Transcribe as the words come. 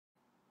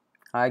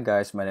Hi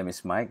guys, my name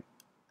is Mike.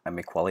 I'm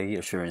a quality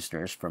assurance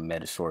nurse from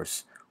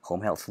Medisource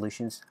Home Health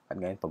Solutions at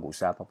ngayon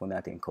pag-uusapan po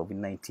natin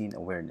COVID-19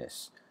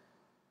 awareness.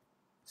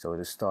 So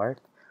to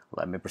start,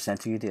 let me present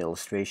to you the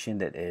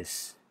illustration that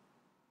is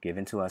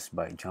given to us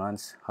by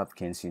Johns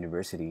Hopkins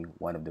University,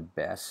 one of the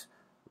best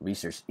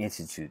research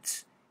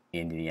institutes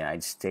in the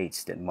United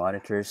States that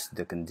monitors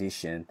the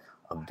condition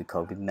of the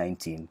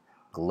COVID-19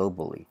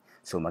 globally.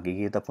 So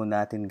makikita po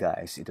natin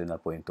guys, ito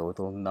na po yung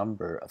total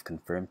number of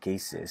confirmed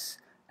cases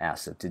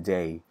as of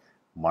today,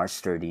 March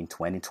 13,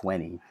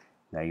 2020,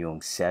 ngayong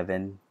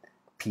 7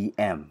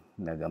 p.m.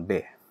 na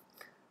gabi.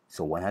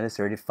 So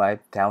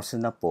 135,000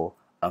 na po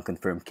ang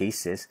confirmed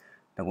cases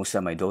na kung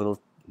sa may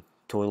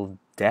total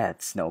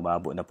deaths na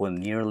umabot na po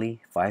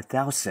nearly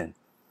 5,000.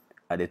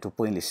 At ito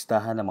po yung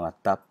listahan ng mga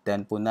top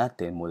 10 po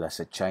natin mula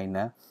sa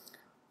China,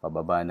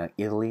 pababa ng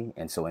Italy,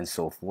 and so on and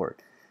so forth.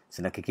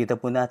 So nakikita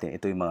po natin,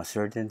 ito yung mga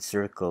certain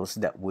circles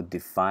that would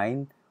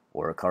define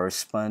or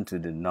correspond to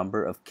the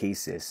number of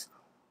cases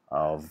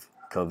of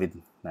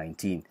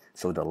COVID-19.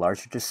 So the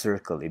larger the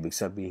circle, ibig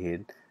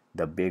sabihin,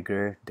 the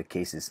bigger the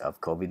cases of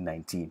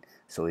COVID-19.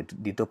 So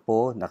dito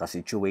po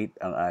nakasituate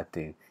ang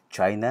ating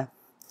China,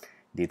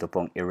 dito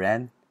pong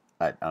Iran,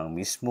 at ang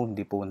mismo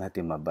hindi po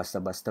natin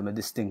mabasta-basta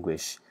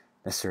ma-distinguish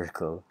na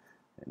circle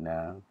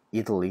na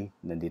Italy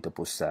nandito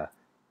po sa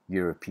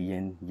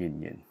European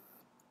Union.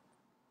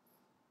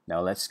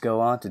 Now let's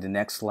go on to the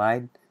next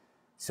slide.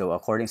 So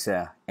according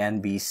sa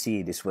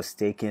NBC, this was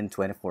taken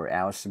 24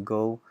 hours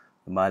ago.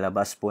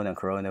 Lumalabas po ng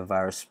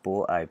coronavirus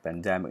po ay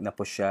pandemic na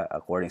po siya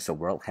according sa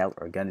World Health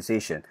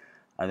Organization.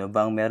 Ano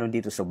bang meron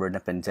dito sa word na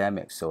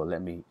pandemic? So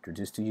let me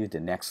introduce to you the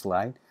next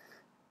slide.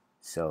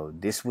 So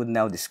this would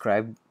now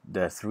describe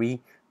the 3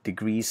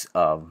 degrees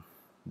of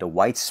the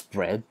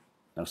widespread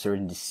ng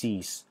certain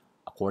disease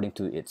according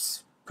to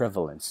its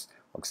prevalence.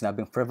 Pag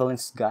sinabing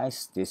prevalence,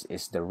 guys, this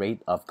is the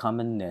rate of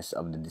commonness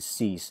of the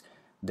disease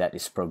that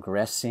is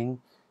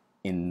progressing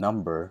in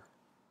number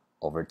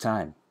over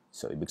time.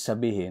 So ibig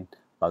sabihin,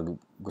 pag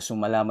gusto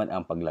malaman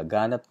ang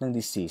paglaganap ng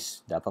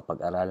disease, dapat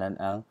pag-aralan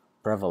ang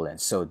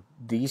prevalence. So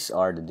these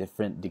are the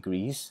different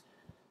degrees.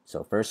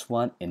 So first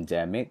one,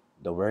 endemic.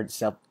 The word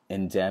itself,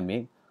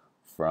 endemic,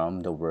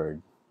 from the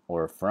word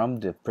or from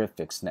the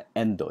prefix na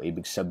endo.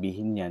 Ibig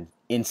sabihin yan,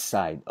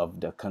 inside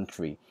of the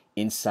country,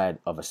 inside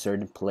of a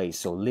certain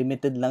place. So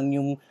limited lang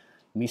yung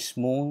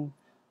mismong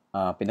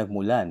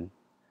pinagmulan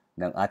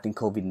ng ating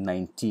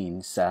COVID-19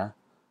 sa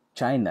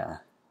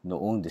China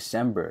noong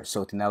December.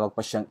 So tinawag pa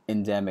siyang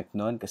endemic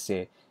noon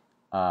kasi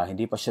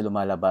hindi pa siya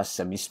lumalabas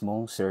sa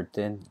mismong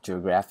certain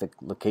geographic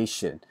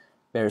location.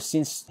 Pero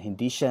since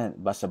hindi siya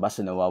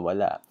basta-basta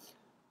nawawala,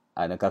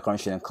 nagkakaroon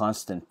siya ng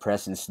constant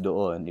presence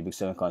doon. Ibig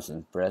sabihin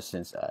constant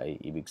presence ay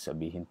ibig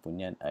sabihin po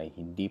niyan ay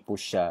hindi po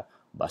siya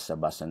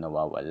basta-basta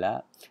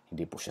nawawala,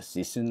 hindi po siya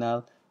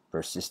seasonal,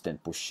 persistent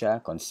po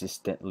siya,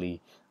 consistently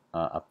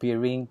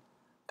appearing,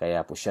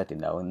 kaya po siya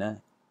tinawag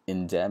na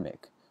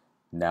endemic.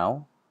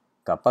 Now,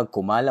 kapag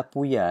kumala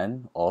po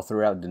yan all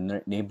throughout the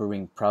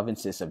neighboring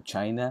provinces of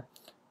China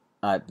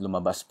at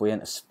lumabas po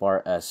yan as far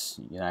as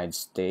United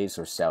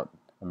States or South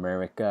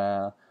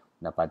America,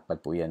 napadpad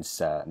po yan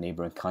sa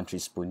neighboring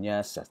countries po niya,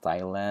 sa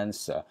Thailand,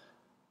 sa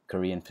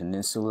Korean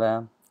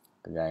Peninsula,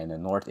 kagaya ng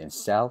North and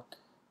South,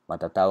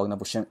 matatawag na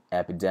po siyang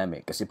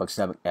epidemic. Kasi pag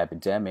sinabing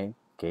epidemic,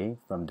 okay,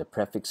 from the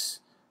prefix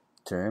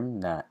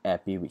term na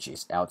epi, which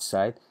is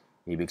outside,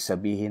 ibig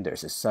sabihin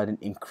there's a sudden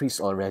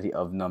increase already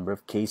of number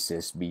of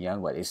cases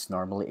beyond what is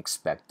normally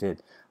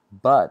expected.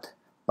 But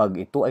pag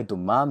ito ay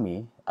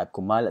dumami at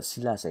kumalat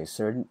sila sa a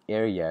certain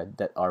area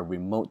that are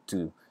remote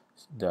to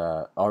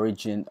the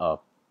origin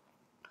of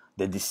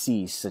the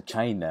disease sa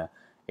China,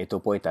 ito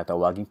po ay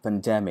tatawaging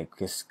pandemic.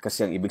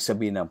 Kasi ang ibig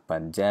sabihin ng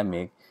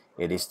pandemic,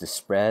 it is the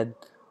spread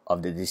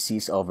of the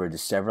disease over the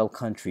several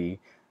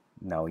country,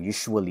 now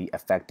usually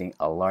affecting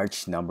a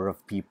large number of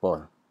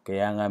people.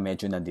 Kaya nga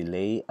medyo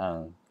na-delay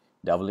ang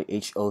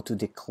WHO to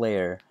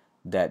declare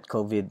that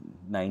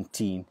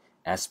COVID-19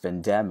 as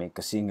pandemic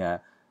kasi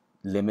nga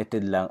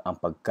limited lang ang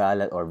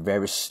pagkalat or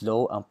very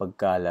slow ang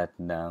pagkalat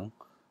ng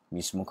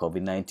mismong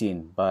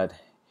COVID-19. But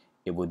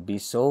it would be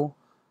so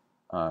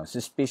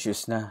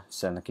suspicious na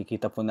sa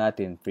nakikita po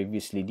natin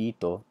previously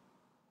dito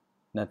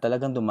na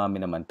talagang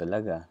dumami naman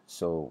talaga.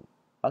 So,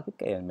 bakit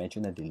kaya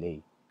medyo na-delay?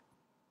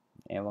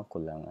 Ewan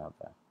ko lang nga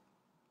ba.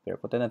 Pero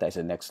punta na tayo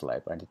sa next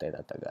slide para hindi tayo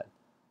tatagal.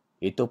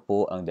 Ito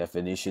po ang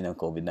definition ng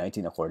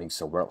COVID-19 according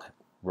sa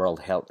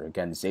World Health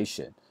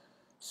Organization.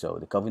 So,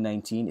 the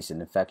COVID-19 is an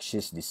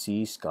infectious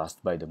disease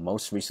caused by the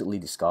most recently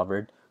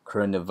discovered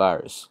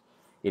coronavirus.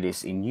 It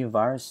is a new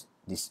virus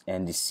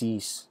and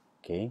disease,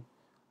 okay,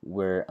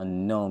 were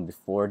unknown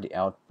before the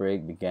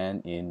outbreak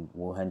began in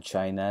Wuhan,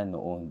 China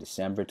noong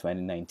December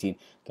 2019.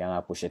 Kaya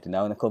nga po siya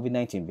tinawag na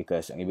COVID-19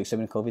 because ang ibig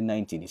sabihin ng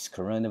COVID-19 is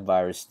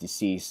coronavirus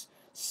disease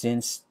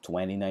since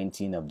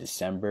 2019 of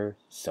December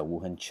sa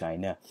Wuhan,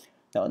 China.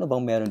 Now, ano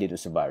bang meron dito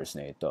sa virus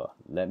na ito?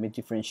 Let me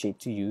differentiate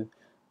to you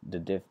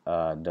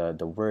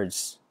the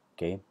words,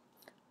 okay?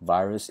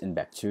 Virus and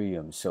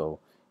bacterium.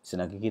 So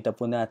nakikita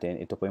po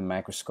natin, ito po yung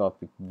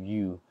microscopic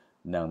view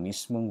ng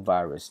mismong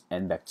virus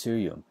and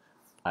bacterium.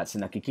 At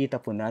sa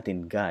nakikita po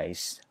natin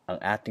guys, ang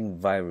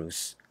ating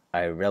virus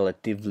ay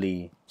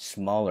relatively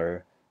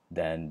smaller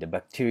than the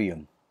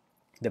bacterium.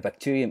 The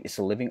bacterium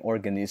is a living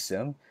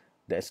organism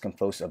that is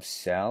composed of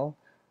cell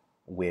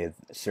with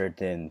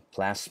certain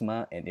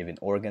plasma and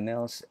even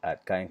organelles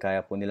at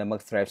kayang-kaya po nila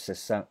mag-thrive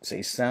sa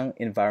isang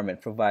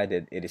environment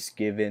provided it is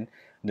given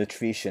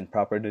nutrition,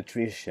 proper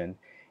nutrition,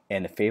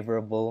 and a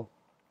favorable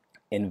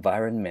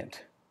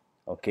environment.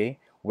 Okay?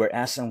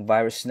 Whereas ang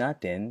virus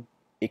natin,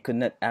 it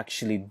could not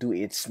actually do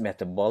its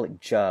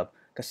metabolic job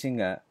kasi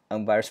nga,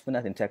 ang virus po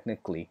natin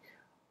technically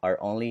are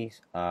only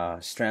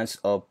strands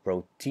of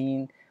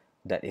protein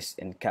that is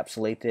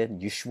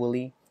encapsulated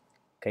usually.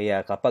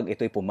 Kaya kapag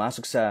ito'y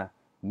pumasok sa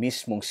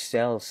mismong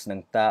cells ng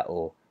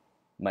tao,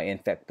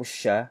 ma-infect po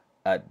siya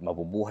at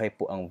mabubuhay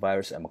po ang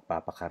virus at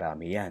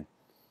magpapakarami yan.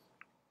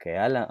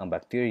 Kaya lang ang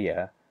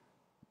bacteria,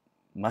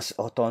 mas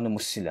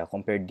autonomous sila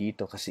compared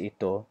dito kasi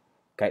ito,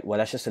 kahit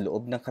wala siya sa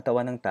loob ng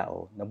katawan ng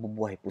tao,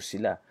 nabubuhay po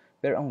sila.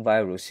 Pero ang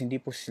virus, hindi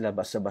po sila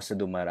basta-basta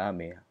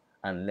dumarami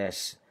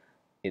unless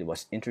it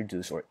was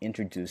introduced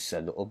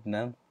sa loob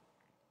ng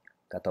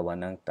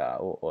katawan ng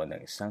tao o ng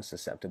isang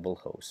susceptible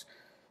host.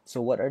 So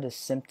what are the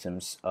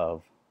symptoms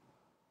of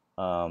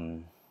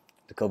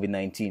the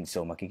COVID-19?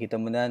 So makikita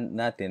mo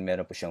natin,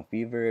 meron po siyang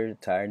fever,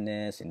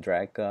 tiredness, and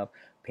dry cough,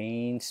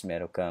 pains,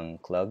 meron kang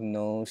clogged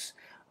nose,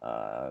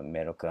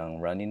 meron kang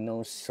runny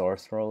nose, sore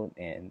throat,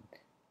 and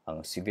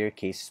ang severe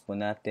cases po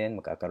natin,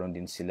 magkakaroon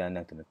din sila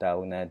ng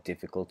tinatawag na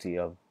difficulty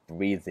of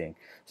breathing.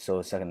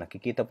 So sa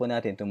nakikita po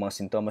natin, itong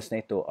mga sintomas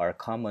na ito are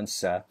common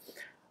sa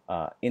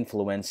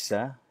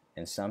influenza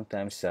and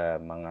sometimes sa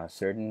mga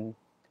certain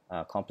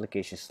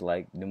complications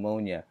like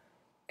pneumonia.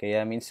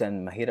 Kaya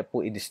minsan mahirap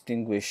po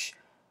i-distinguish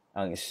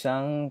ang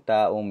isang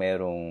taong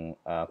merong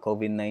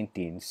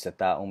COVID-19 sa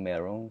taong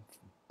merong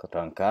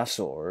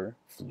katrangkaso or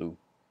flu.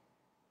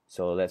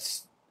 So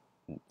let's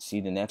see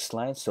the next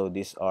slide. So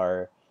these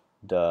are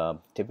the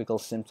typical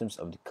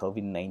symptoms of the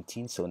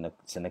COVID-19. So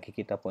sa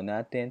nakikita po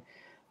natin,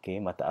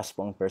 okay, mataas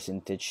po ang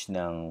percentage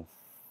ng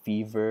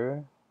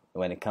fever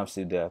when it comes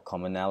to the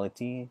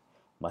commonality.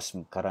 Mas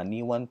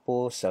karaniwan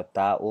po sa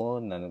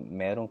tao na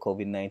merong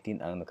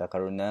COVID-19 ang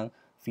nakakaroon ng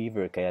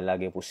fever, kaya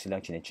lagi po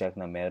silang chinecheck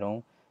na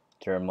merong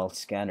thermal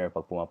scanner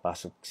pag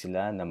pumapasok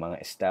sila ng mga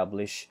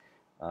established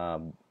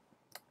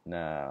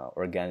na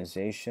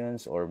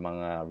organizations or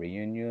mga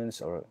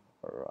reunions or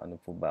ano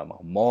po ba,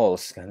 mga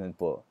malls, ganun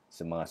po,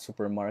 sa mga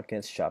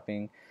supermarkets,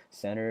 shopping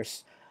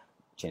centers,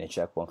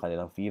 chinecheck po ang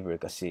kanilang fever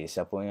kasi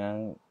isa po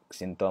yung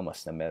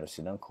sintomas na meron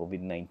silang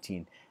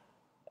COVID-19.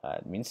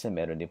 At minsan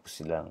meron din po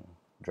silang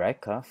dry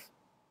cough,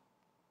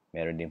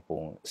 meron din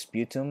pong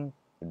sputum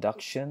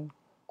production.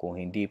 Kung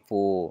hindi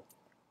po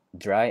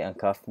dry ang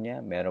cough niya,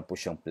 meron po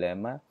siyang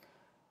phlegma,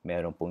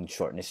 meron pong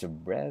shortness of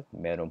breath,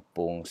 meron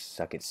pong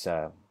sakit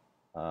sa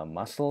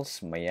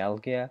muscles,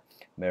 myalgia,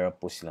 meron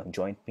po silang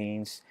joint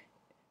pains,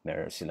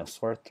 meron silang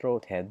sore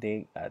throat,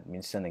 headache, at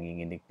minsan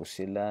nanginginig po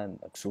sila,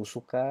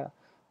 nagsusuka,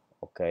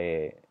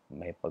 okay,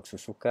 may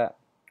pagsusuka,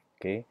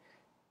 okay,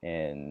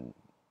 and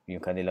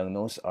yung kanilang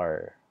nose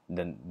are,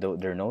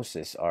 their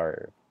noses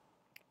are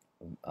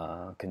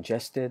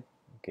congested,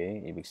 okay,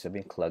 ibig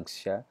sabihin clogged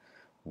siya.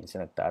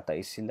 Minsan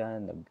nagtatais sila,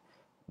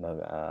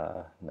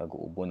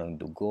 nag-uubo ng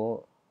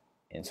dugo,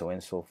 and so on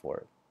and so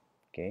forth.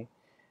 Okay?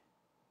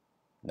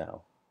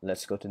 Now,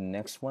 let's go to the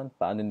next one.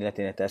 Paano nila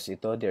tinatest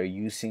ito? They're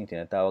using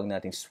tinatawag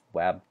nating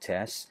swab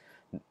test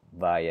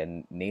via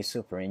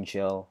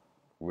nasopharyngeal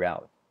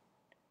route.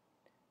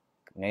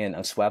 Ngayon,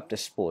 ang swab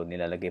test po,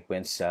 nilalagay po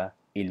yan sa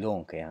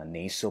ilong, kaya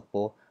naso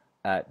po,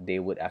 at they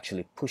would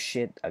actually push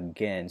it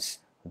against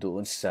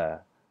doon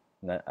sa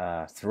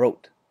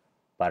throat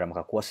para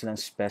makakuha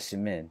silang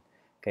specimen.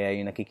 Kaya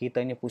yung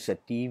nakikita niyo po sa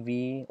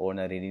TV or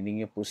narinig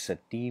niyo po sa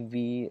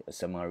TV,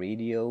 sa mga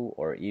radio,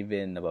 or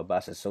even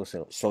nababasa sa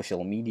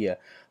social media,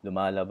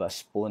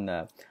 lumalabas po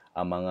na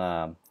ang mga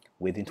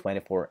within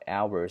 24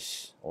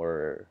 hours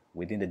or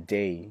within the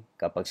day,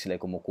 kapag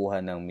sila kumukuha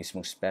ng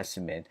mismong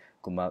specimen,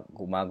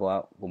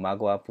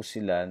 gumagawa po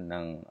sila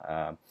ng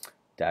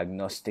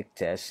diagnostic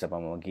test sa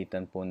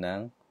pamamagitan po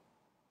ng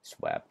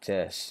swab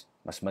test.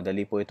 Mas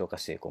madali po ito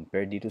kasi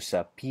compared dito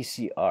sa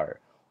PCR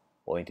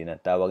o yung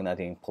tinatawag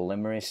nating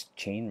polymerase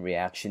chain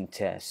reaction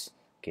test.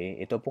 Okay?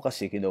 Ito po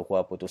kasi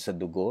kinukuha po ito sa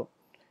dugo.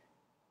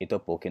 Ito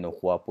po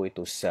kinukuha po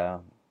ito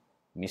sa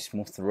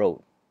mismong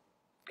throat.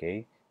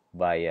 Okay?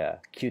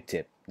 Via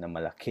Q-tip na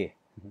malaki.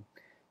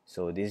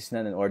 So this is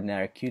not an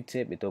ordinary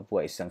Q-tip. Ito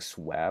po ay isang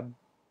swab.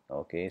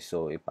 Okay?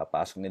 So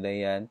ipapasok nila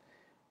yan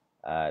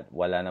at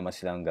wala naman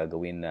silang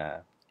gagawin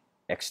na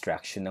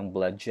extraction ng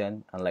blood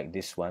dyan. Unlike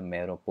this one,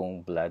 meron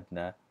pong blood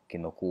na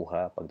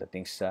kinukuha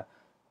pagdating sa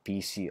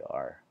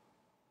PCR.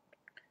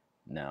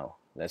 Now,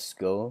 let's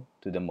go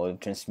to the mode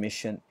of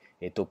transmission.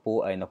 Ito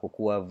po ay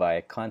nakukuha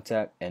via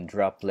contact and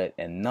droplet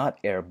and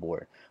not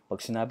airborne.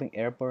 Pag sinabing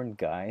airborne,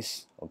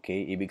 guys,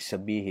 okay, ibig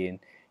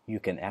sabihin, you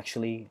can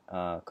actually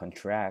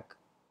contract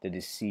the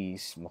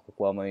disease,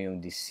 makukuha mo yung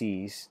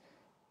disease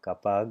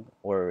kapag,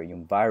 or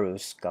yung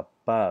virus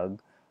kapag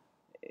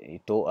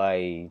ito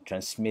ay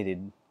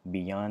transmitted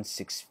beyond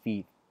 6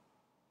 feet,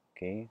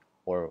 okay,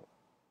 or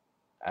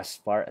as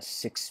far as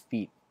 6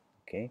 feet,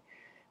 okay.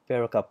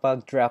 Pero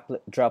kapag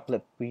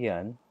droplet po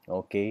yan,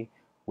 okay,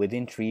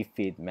 within 3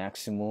 feet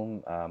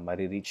maximum,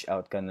 marireach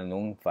out ka na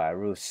nung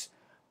virus.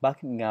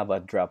 Bakit nga ba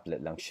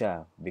droplet lang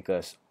siya?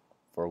 Because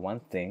for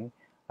one thing,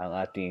 ang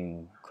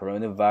ating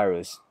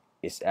coronavirus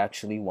is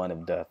actually one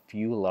of the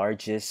few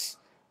largest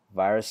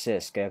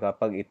viruses. Kaya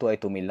kapag ito ay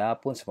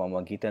tumilapon sa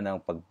pamamagitan ng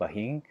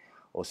pagbahing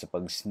o sa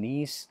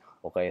pag-sneeze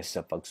o kaya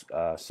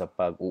sa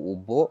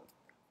pag-uubo,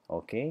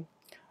 okay,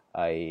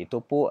 ay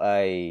ito po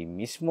ay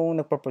mismong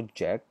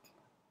nagpo-project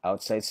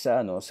outside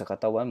sa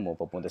katawan mo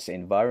papunta sa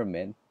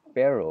environment,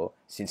 pero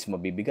since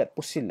mabibigat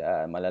po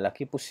sila,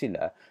 malalaki po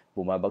sila,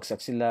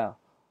 bumabagsak sila,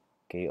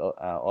 okay,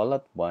 all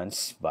at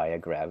once via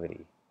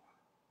gravity.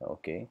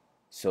 Okay?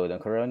 So,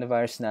 the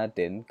coronavirus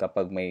natin,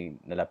 kapag may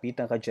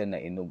nalapitan ka dyan na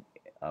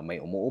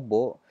may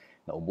umuubo,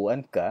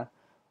 naubuan ka,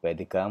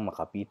 pwede kang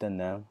makapitan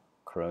ng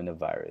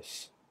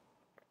coronavirus.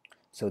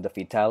 So, the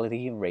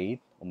fatality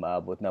rate,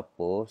 umaabot na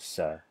po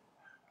sa,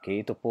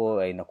 okay, ito po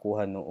ay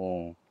nakuha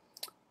noong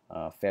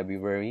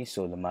February.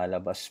 So,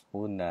 lumalabas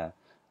po na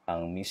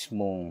ang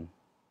mismong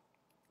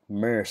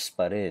MERS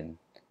pa rin,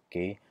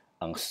 okay,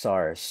 ang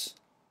SARS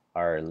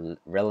are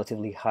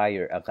relatively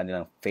higher ang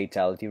kanilang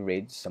fatality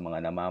rate sa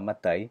mga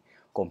namamatay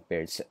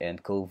compared sa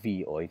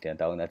nCoV o yung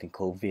tinatawag natin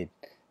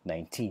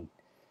COVID-19.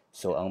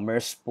 So, ang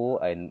MERS po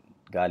ay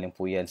galing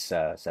po yan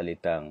sa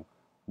salitang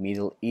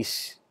Middle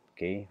East,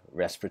 okay,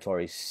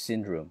 respiratory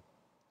syndrome.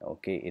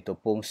 Okay, ito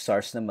pong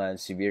SARS naman,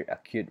 severe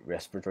acute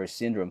respiratory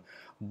syndrome.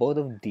 Both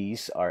of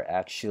these are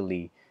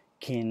actually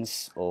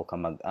kins o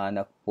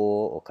kamag-anak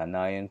po o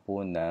kanayan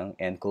po ng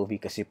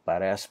nCoV kasi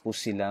parehas po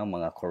silang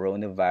mga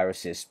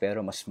coronaviruses,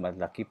 pero mas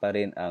malaki pa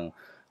rin ang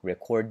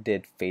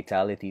recorded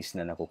fatalities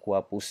na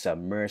nakukuha po sa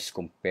MERS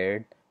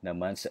compared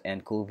naman sa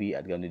nCoV,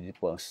 at ganoon din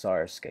po ang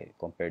SARS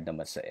compared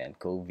naman sa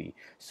nCoV.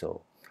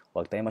 So,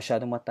 huwag tayong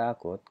masyadong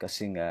matakot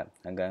kasi nga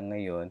hanggang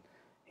ngayon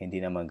hindi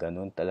naman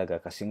ganun talaga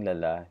kasing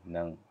lala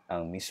ng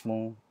ang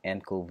mismong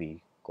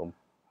nCoV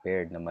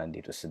compared naman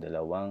dito sa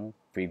dalawang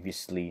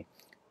previously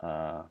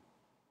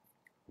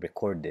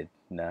recorded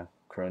na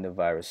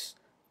coronavirus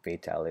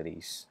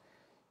fatalities.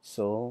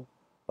 So,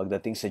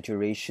 pagdating sa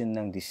duration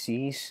ng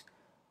disease,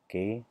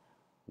 okay,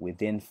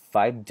 within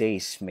 5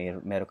 days,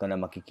 meron ka na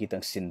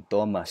makikitang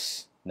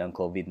sintomas ng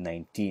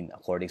COVID-19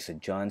 according sa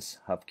Johns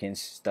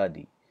Hopkins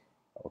study.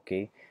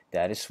 Okay?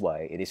 That is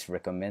why it is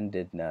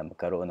recommended na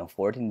magkaroon ng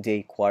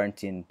 14-day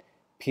quarantine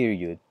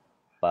period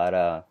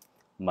para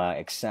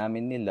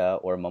ma-examine nila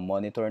or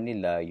ma-monitor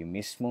nila yung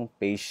mismong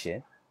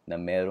patient na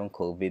merong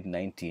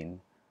COVID-19,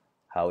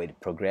 how it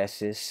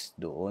progresses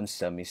doon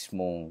sa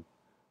mismong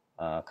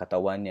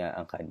katawan niya,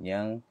 ang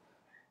kanyang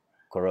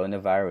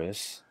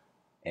coronavirus,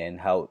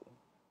 and how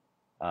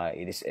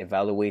it is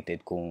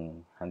evaluated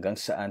kung hanggang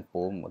saan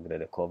po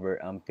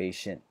magre-recover ang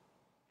patient.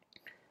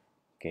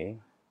 Okay?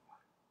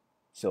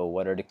 So,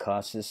 what are the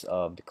causes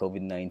of the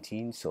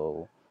COVID-19?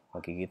 So,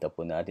 makikita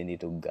po natin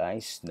dito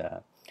guys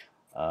na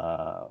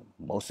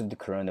most of the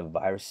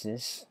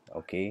coronaviruses,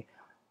 okay,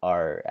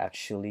 are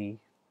actually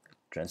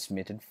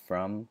transmitted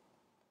from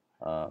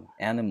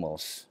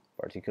animals,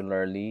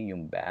 particularly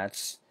yung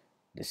bats,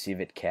 the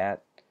civet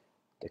cat,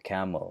 the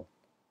camel.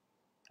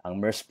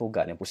 Ang MERS po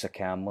galing po sa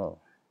camel,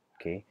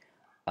 okay?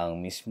 Ang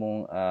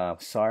mismong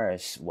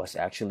SARS was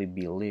actually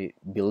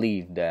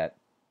believed that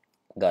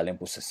galing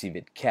po sa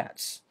civet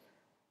cats.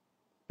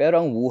 Pero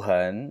ang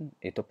Wuhan,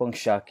 ito pong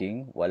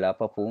shocking, wala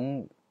pa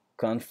pong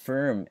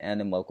confirmed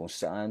animal kung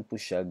saan po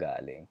siya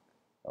galing.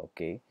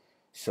 Okay?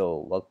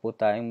 So, wag po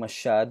tayong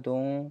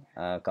masyadong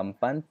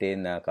kampante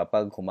na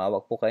kapag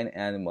humawak po kayo ng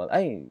animal,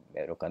 ay,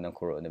 meron ka ng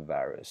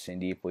coronavirus.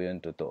 Hindi po yun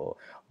totoo.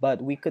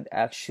 But we could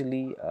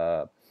actually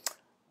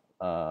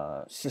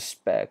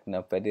suspect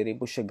na pwede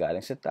rin po siya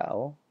galing sa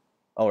tao,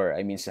 or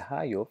I mean sa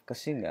hayop,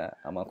 kasi nga,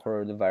 ang mga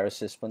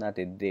coronaviruses po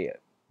natin,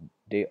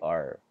 they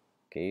are,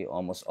 okay,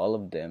 almost all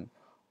of them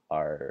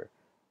are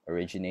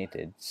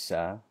originated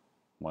sa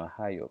mga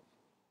hayop.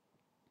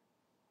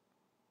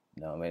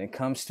 Now, when it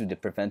comes to the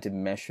preventive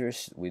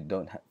measures, we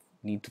don't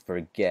need to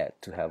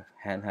forget to have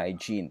hand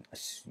hygiene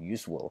as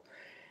usual,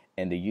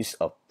 and the use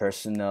of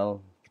personal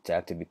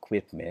protective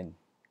equipment,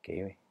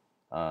 okay,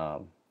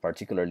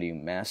 particularly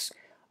mask,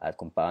 at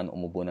kung paano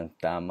umubo ng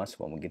tama sa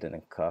pamamagitan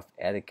ng cough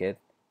etiquette,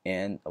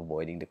 and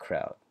avoiding the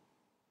crowd.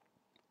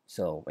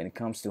 So, when it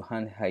comes to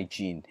hand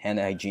hygiene,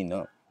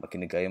 no,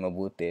 makinig kayo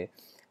mabuti.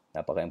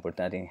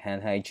 Napaka-importante ng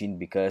hand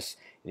hygiene because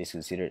it is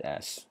considered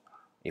as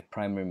a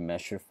primary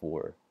measure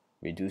for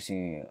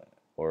reducing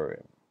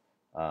or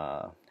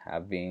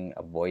having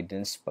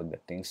avoidance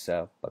pagdating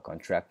sa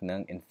pag-contract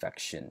ng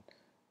infection.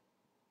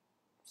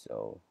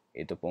 So,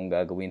 ito pong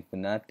gagawin po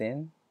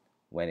natin.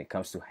 When it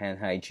comes to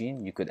hand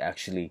hygiene, you could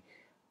actually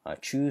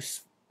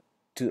choose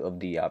two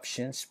of the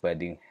options.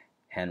 Pwedeng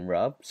hand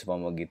rub sa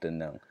pamamagitan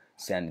ng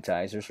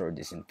sanitizers or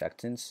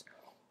disinfectants,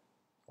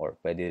 or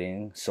pwede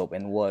rin soap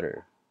and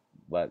water.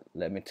 But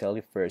let me tell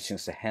you first, yung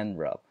sa hand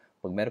rub.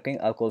 Pag meron kayong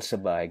alcohol sa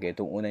bahay,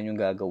 itong una yung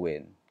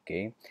gagawin,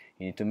 okay?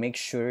 You need to make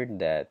sure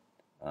that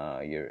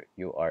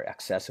you are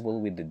accessible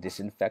with the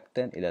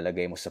disinfectant.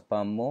 Ilalagay mo sa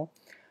palm mo.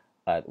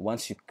 At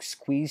once you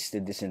squeeze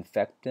the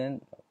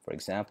disinfectant, for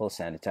example,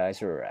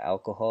 sanitizer or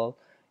alcohol,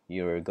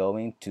 you're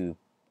going to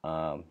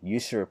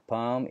use your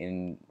palm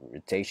in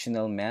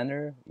rotational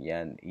manner.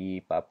 Yan,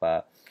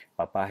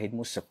 papahid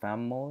mo sa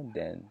palm mo.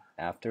 Then,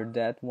 after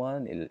that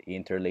one,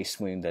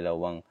 interlace mo yung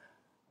dalawang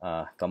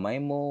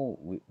kamay mo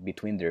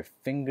between their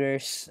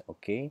fingers,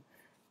 okay?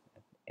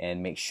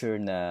 And make sure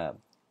na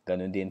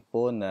ganun din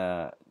po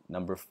na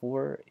number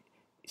 4,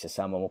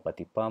 isasama mo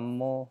pati palm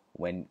mo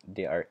when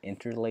they are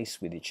interlaced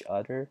with each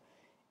other.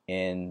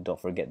 And don't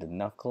forget the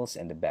knuckles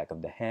and the back of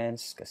the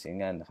hands kasi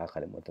nga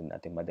nakakalimutan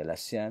natin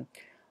madalas yan.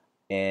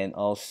 And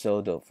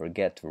also don't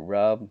forget to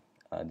rub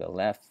the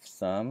left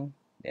thumb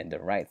and the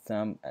right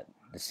thumb at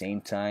the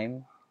same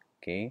time,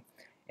 okay?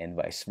 And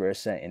vice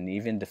versa, and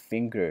even the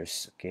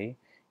fingers, okay?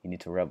 You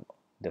need to rub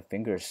the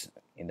fingers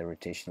in the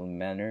rotational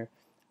manner.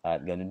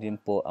 At ganun din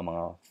po ang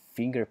mga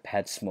finger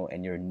pads mo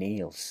and your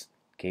nails,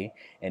 okay?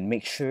 And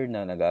make sure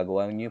na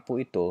nagagawa niyo po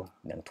ito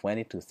ng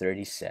 20 to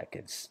 30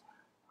 seconds.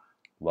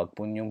 Huwag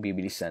po niyong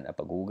bibilisan ang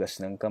paghugas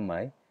ng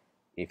kamay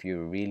if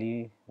you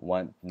really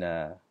want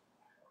na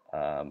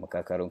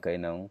magkakaroon kayo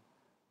ng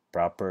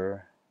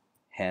proper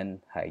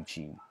hand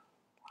hygiene.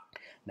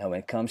 Now,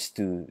 when it comes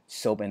to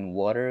soap and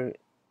water,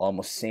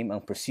 almost same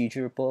ang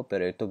procedure po,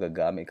 pero ito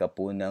gagamit ka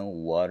po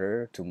ng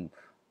water to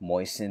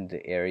moisten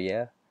the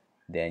area.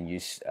 Then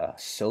use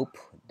soap,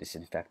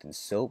 disinfectant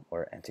soap,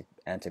 or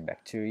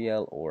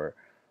antibacterial or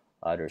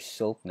other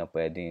soap na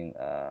pwedeng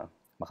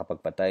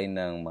makapagpatay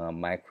ng mga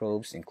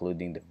microbes,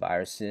 including the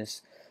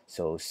viruses.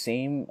 So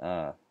same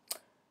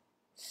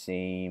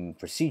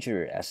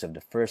procedure as of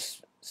the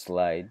first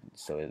slide.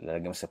 So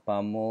lalagyan mo sa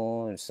palm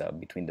mo,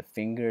 between the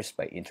fingers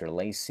by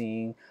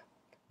interlacing,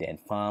 then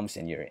palms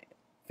and your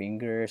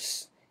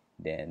fingers,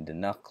 then the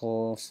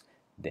knuckles,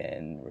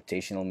 then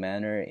rotational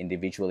manner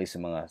individually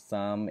sa mga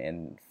thumb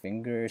and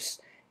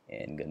fingers,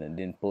 and ganun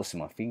din po sa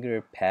mga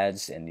finger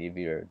pads and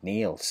even your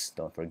nails.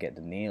 Don't forget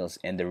the nails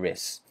and the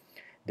wrists.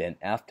 Then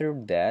after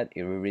that,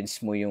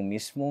 i-rinse mo yung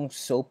mismong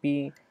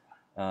soapy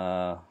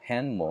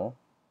hand mo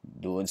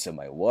doon sa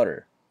may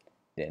water.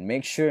 Then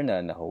make sure na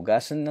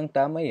nahugasan ng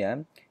tama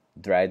yan,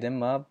 dry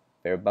them up.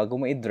 Pero bago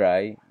mo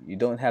i-dry, you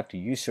don't have to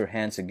use your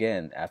hands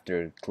again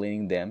after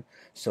cleaning them.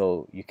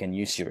 So you can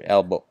use your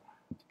elbow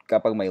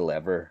kapag may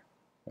lever.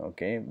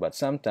 Okay? But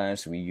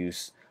sometimes we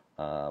use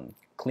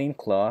clean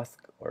cloth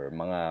or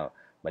mga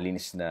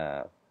malinis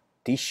na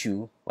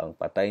tissue pang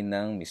patay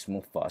ng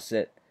mismong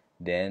faucet.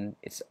 Then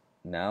it's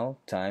now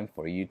time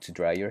for you to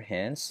dry your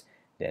hands.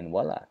 Then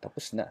voila,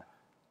 tapos na.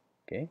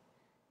 Okay?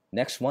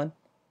 Next one,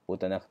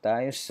 punta na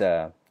tayo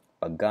sa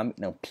paggamit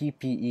ng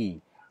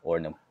PPE or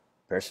ng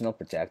personal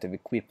protective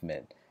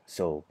equipment.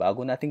 So,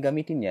 bago natin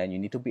gamitin yan, you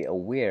need to be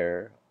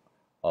aware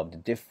of the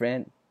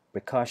different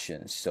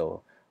precautions.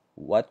 So,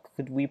 what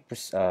could we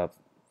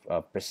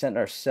present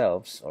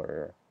ourselves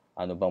or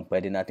ano bang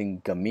pwede natin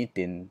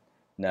gamitin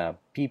na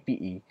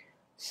PPE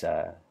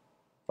sa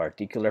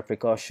particular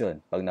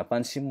precaution? Pag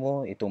napansin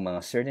mo itong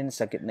mga certain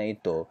sakit na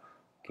ito,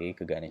 okay,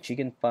 kagaya ng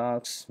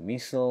chickenpox,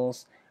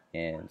 measles,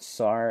 and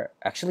SARS.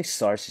 Actually,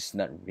 SARS is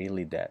not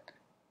really that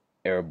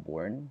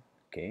airborne,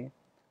 okay?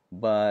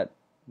 But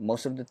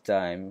most of the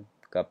time,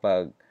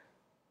 kapag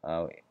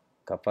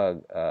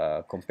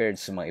compared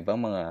sa mga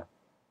ibang mga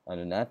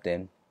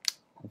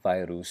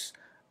virus,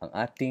 ang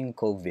ating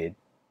COVID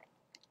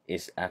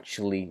is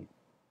actually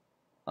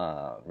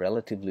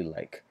relatively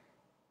like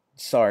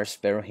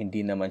SARS, pero hindi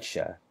naman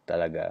siya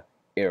talaga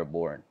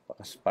airborne.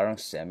 Parang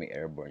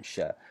semi-airborne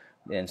siya.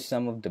 And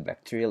some of the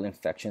bacterial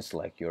infections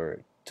like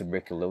your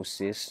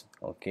tuberculosis,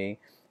 okay,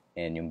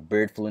 and yung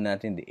bird flu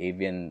natin, the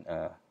avian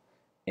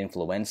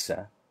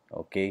influenza,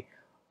 okay,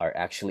 are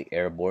actually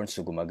airborne,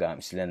 so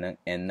gumagamit sila ng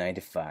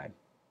N95.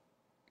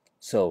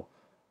 So,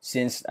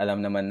 since alam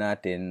naman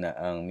natin na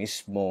ang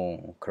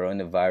mismong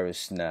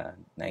coronavirus na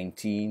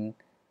 19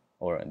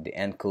 or the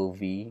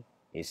nCoV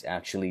is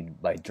actually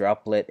by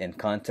droplet and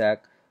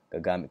contact,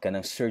 gagamit ka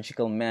ng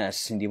surgical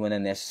mask, hindi mo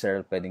na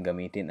necessarily pwedeng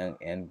gamitin ang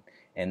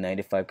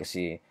N95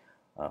 kasi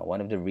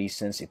one of the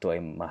reasons ito ay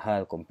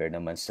mahal compared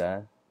naman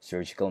sa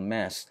surgical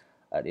mask.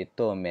 At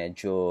ito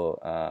medyo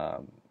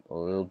a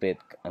little bit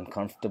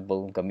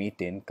uncomfortable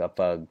gamitin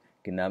kapag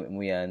ginamit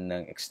mo yan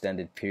ng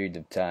extended period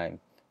of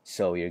time.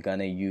 So you're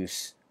gonna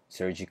use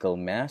surgical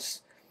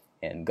mask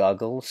and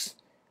goggles.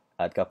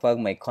 At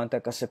kapag may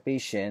contact ka sa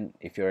patient,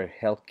 if you're a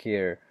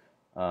healthcare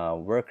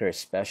worker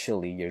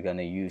especially, you're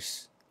gonna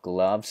use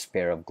gloves,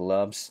 pair of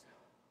gloves,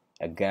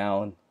 a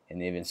gown, and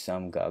even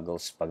some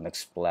goggles pag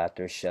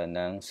nag-splatter siya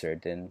ng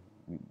certain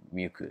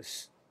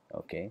mucus.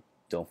 Okay?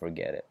 Don't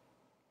forget it.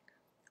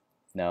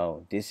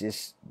 Now, this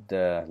is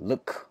the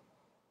look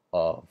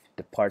of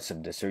the parts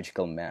of the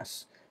surgical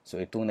mask. So,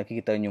 itong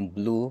nakikita niyong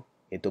blue,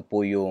 ito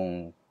po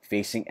yung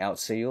facing out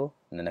sa'yo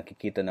na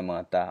nakikita ng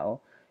mga tao.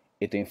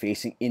 Ito yung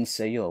facing in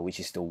sa'yo, which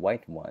is the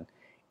white one.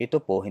 Ito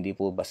po, hindi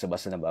po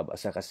basta-basta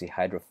nababasa kasi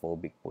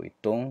hydrophobic po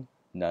itong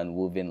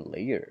non-woven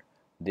layer.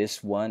 This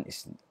one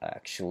is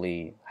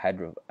actually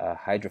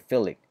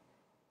hydrophilic.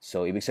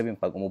 So, ibig sabihin,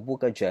 pag umubo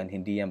ka dyan,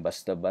 hindi yan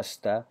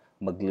basta-basta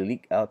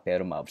mag-leak out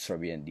pero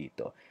ma-absorb yan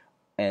dito.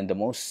 And the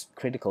most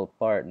critical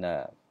part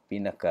na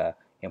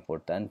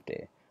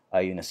pinaka-importante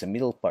ay yung nasa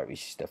middle part,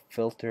 which is the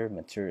filter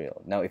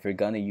material. Now, if you're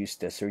gonna use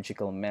the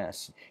surgical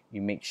mask,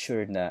 you make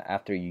sure na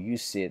after you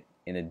use it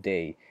in a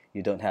day, you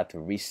don't have to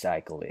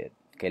recycle it.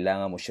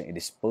 Kailangan mo siyang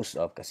i-dispose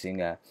of kasi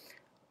nga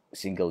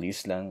single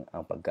use lang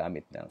ang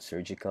paggamit ng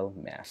surgical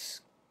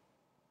mask.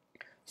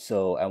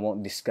 So, I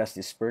won't discuss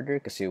this further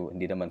kasi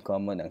hindi naman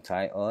common ang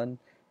tie-on.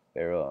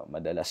 Pero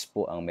madalas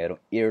po ang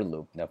merong ear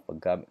loop na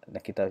paggamit,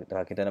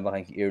 nakita na ba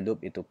kayong ear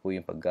loop? Ito po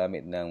yung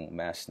paggamit ng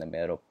mask na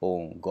meron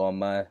pong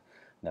goma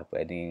na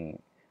pwedeng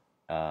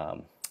um,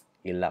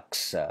 ilock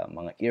sa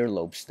mga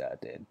earlobes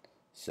natin.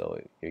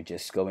 So, you're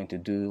just going to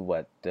do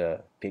what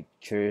the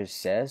picture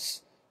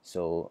says.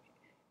 So,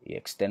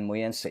 i-extend mo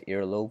yan sa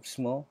earlobes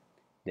mo.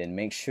 Then,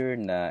 make sure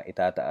na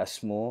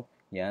itataas mo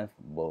yan,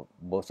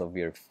 both of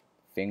your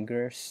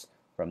fingers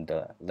from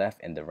the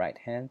left and the right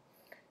hand.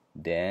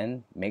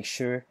 Then, make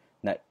sure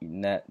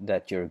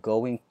that you're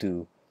going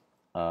to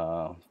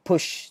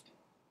push,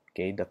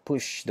 okay,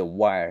 push the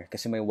wire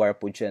kasi may wire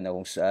po dyan na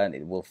kung saan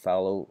it will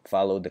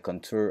follow the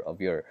contour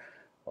of your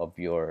of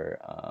your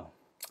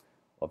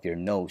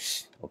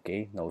nose,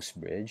 okay, nose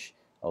bridge,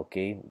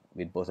 okay,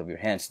 with both of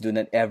your hands. Do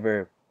not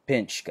ever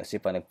pinch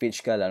kasi pag nag-pinch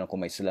ka, lalo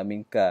kung may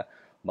salamin ka,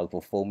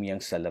 magpo-foam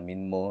yung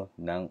salamin mo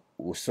ng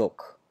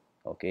usok.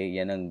 Okay,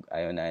 yan ang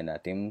ayaw na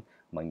natin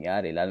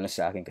mangyari. Lalo na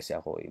sa akin kasi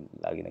ako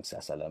lagi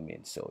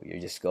nagsasalamin. So,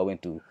 you're just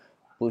going to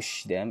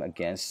push them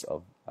against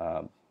of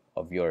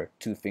your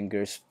two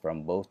fingers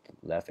from both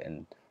left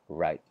and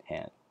right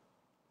hand.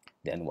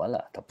 Then,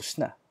 wala. Tapos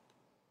na.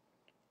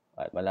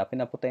 At malapit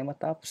na po tayo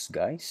matapos,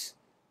 guys.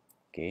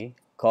 Okay?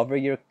 Cover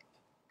your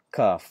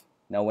cuff.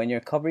 Now, when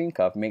you're covering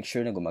cuff, make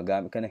sure na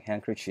gumagamit ka ng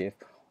handkerchief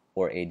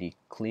or a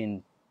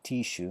clean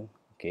tissue.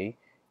 Okay?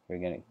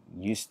 You're gonna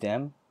use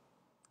them.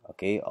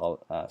 Okay? All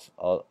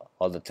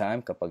the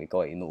time kapag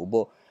ikaw ay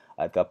inuubo.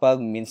 At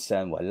kapag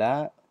minsan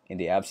wala, in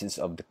the absence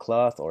of the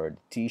cloth or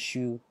the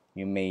tissue,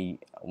 you may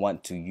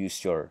want to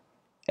use your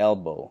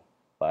elbow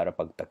para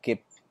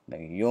pagtakip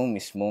ng iyong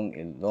mismong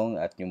ilong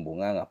at yung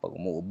bunganga pag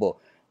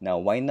umuubo. Now,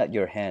 why not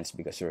your hands?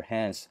 Because your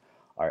hands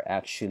are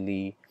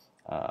actually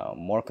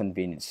more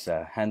convenient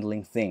sa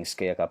handling things.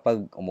 Kaya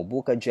kapag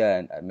umubo ka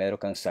dyan at meron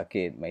kang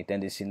sakit, may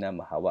tendency na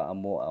mahawaan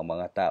mo ang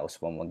mga tao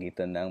sa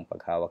pamamagitan ng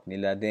paghawak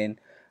nila din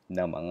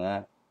ng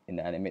mga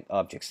inanimate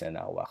objects na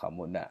nahawakan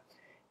mo na.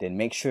 Then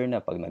make sure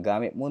na pag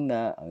nagamit mo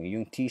na ang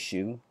iyong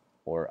tissue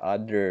or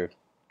other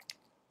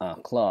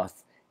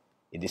cloth,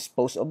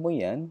 i-dispose of mo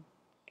yan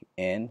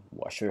and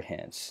wash your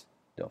hands.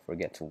 Don't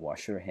forget to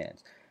wash your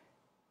hands.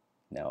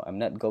 Now, I'm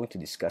not going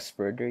to discuss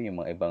further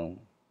yung mga ibang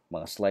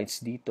mga slides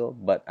dito,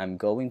 but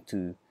I'm going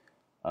to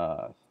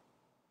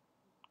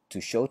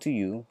show to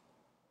you,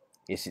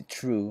 is it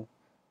true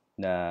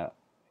na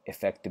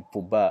effective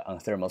po ba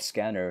ang thermal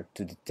scanner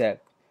to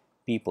detect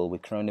people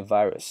with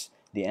coronavirus?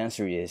 The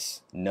answer is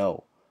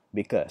no.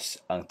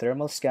 Because ang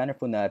thermal scanner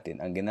po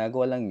natin, ang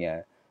ginagawa lang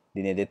niya,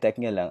 dinedetect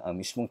niya lang ang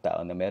mismong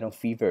tao na merong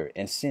fever.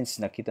 And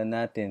since nakita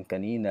natin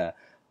kanina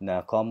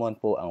na common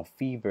po ang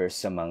fever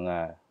sa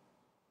mga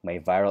may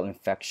viral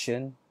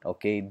infection,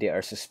 okay, they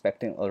are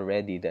suspecting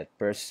already that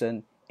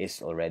person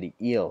is already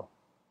ill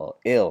or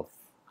ill.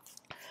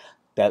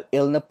 Dahil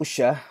ill na po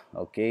siya,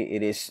 okay, it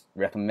is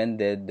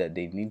recommended that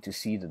they need to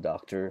see the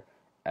doctor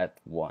at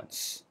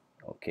once.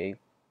 Okay.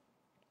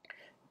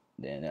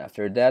 Then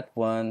after that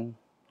one,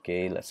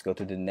 okay, let's go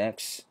to the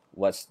next.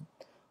 What's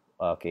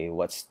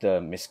the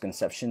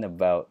misconception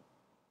about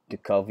the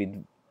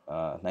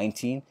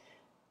COVID-19?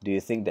 Do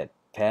you think that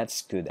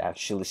pets could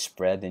actually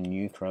spread the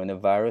new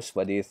coronavirus?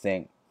 What do you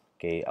think?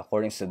 Okay,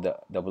 according to the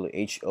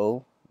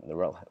WHO, the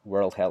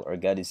World Health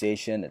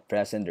Organization, at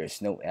present there is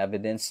no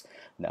evidence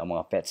na ang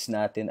mga pets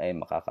natin ay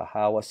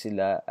makakahawa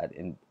sila at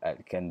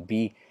can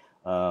be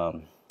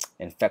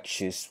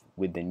infectious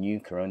with the new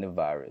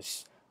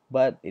coronavirus.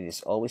 But it is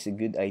always a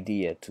good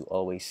idea to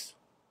always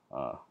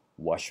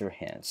wash your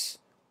hands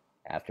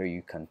after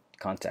you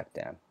contact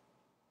them.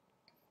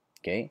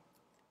 Okay?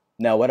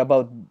 Now, what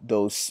about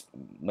those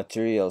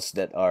materials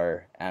that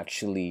are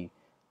actually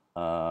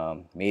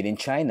made in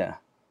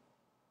China?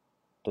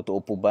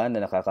 Totoo po ba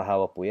na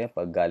nakakahawa po yan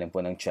pag galing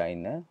po ng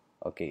China?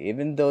 Okay,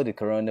 even though the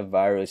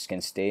coronavirus can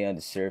stay on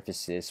the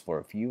surfaces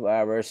for a few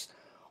hours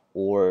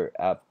or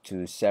up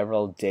to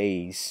several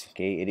days,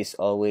 okay, it is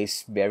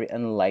always very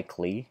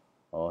unlikely,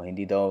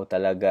 hindi daw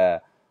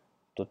talaga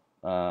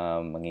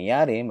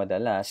mangyayari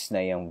madalas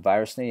na yung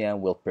virus na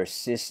yan will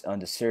persist on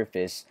the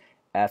surface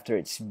after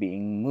it's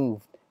being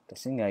moved.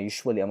 Kasi nga,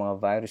 usually, ang mga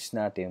virus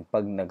natin,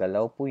 pag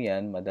nagalaw po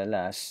yan,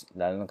 madalas,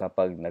 lalo na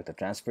kapag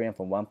nagtatransfer yan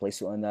from one place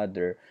to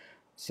another,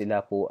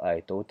 sila po ay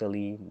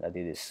totally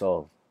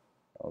nadi-dissolve.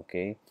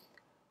 Okay?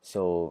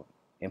 So,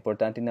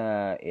 importante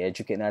na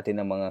i-educate natin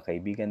ang mga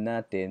kaibigan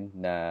natin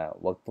na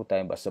wag po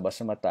tayong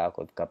basta-basta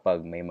matakot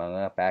kapag may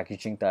mga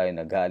packaging tayo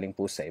na galing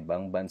po sa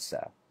ibang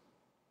bansa.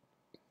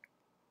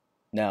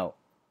 Now,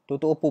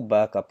 totoo po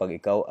ba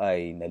kapag ikaw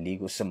ay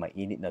naligo sa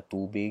mainit na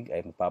tubig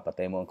ay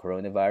mapapatay mo ang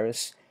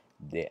coronavirus?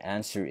 The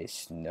answer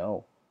is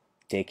no.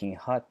 Taking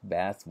hot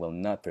bath will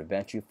not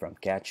prevent you from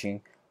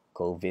catching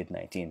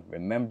COVID-19.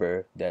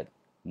 Remember that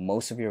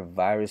most of your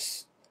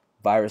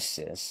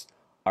viruses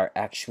are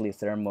actually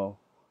thermo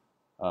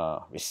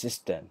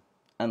resistant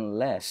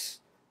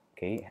unless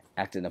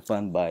acted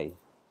upon by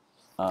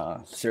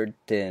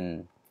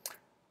certain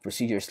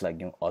procedures like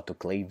yung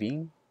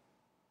autoclaving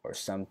or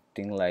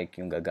something like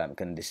yung gagamit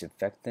ka ng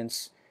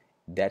disinfectants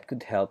that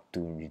could help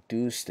to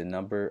reduce the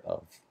number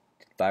of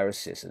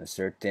viruses in a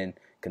certain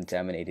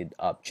contaminated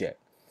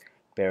object.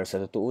 Pero sa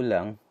totoo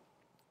lang,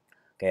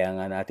 kaya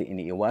nga natin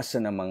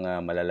iniiwasan ang mga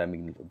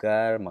malalamig na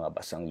lugar, mga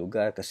basang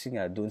lugar, kasi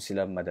nga doon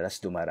sila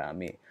madalas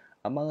dumarami.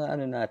 Ang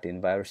mga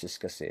natin, viruses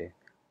kasi,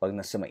 pag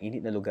nasa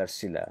mainit na lugar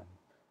sila,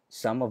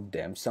 some of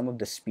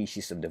the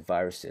species of the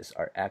viruses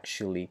are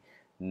actually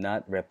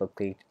not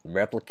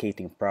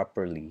replicating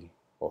properly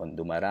o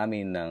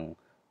dumarami ng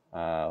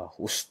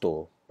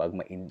husto pag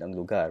mainit ang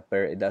lugar.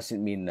 Pero it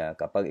doesn't mean na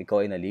kapag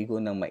ikaw ay naligo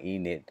ng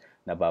mainit,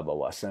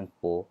 nababawasan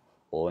po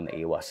o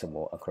naiwasan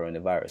mo ang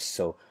coronavirus.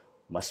 So,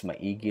 mas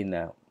maigi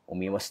na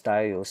umiwas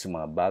tayo sa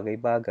mga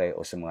bagay-bagay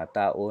o sa mga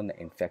tao na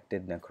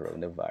infected ng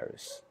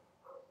coronavirus.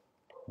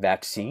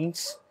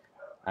 Vaccines.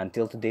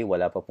 Until today,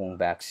 wala pa pong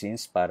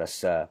vaccines para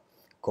sa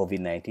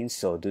COVID-19.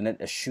 So, do not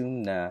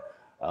assume na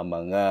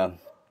mga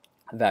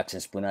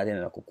vaccines po natin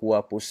na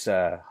nakukuha po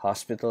sa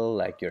hospital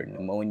like your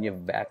pneumonia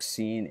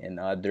vaccine and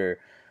other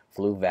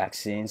flu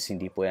vaccines,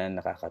 hindi po yan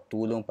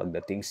nakakatulong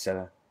pagdating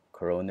sa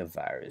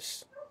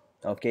coronavirus.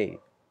 Okay,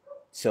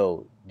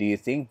 so do you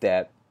think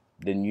that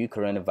the new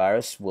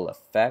coronavirus will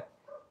affect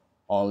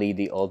only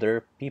the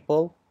older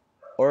people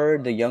or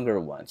the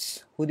younger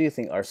ones? Who do you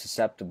think are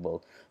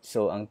susceptible?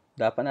 So, ang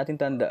dapat natin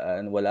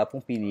tandaan, wala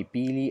pong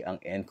pinipili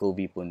ang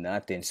nCoV po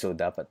natin. So,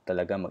 dapat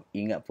talaga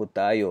mag-ingat po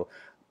tayo.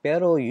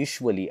 Pero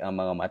usually, ang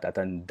mga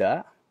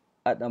matatanda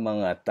at ang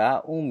mga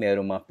taong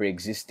mayroong mga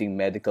pre-existing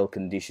medical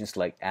conditions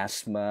like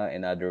asthma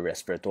and other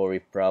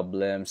respiratory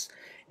problems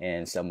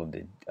and some of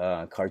the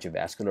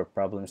cardiovascular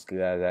problems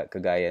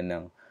kagaya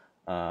ng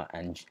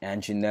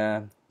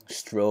angina,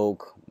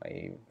 stroke,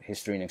 may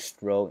history ng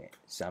stroke,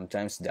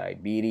 sometimes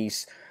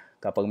diabetes.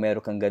 Kapag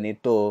meron kang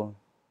ganito,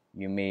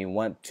 you may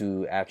want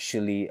to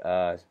actually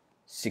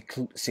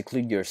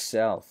seclude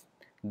yourself.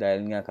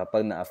 Dahil nga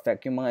kapag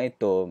na-affect yung mga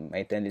ito,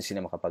 may tendency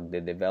na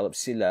makapag-develop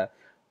sila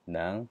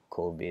ng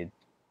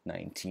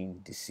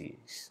COVID-19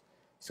 disease.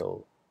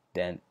 So,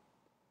 then,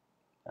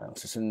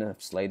 susunod na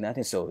slide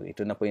natin. So,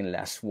 ito na po yung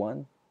last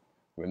one.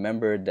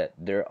 Remember that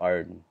there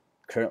are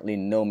currently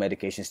no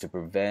medications to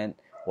prevent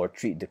or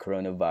treat the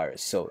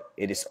coronavirus. So,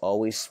 it is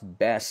always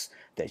best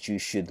that you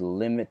should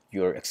limit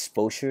your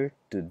exposure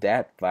to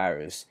that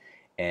virus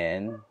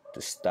and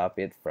to stop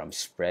it from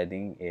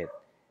spreading it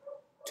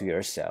to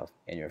yourself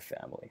and your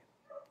family.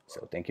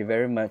 So thank you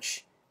very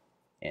much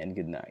and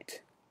good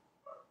night.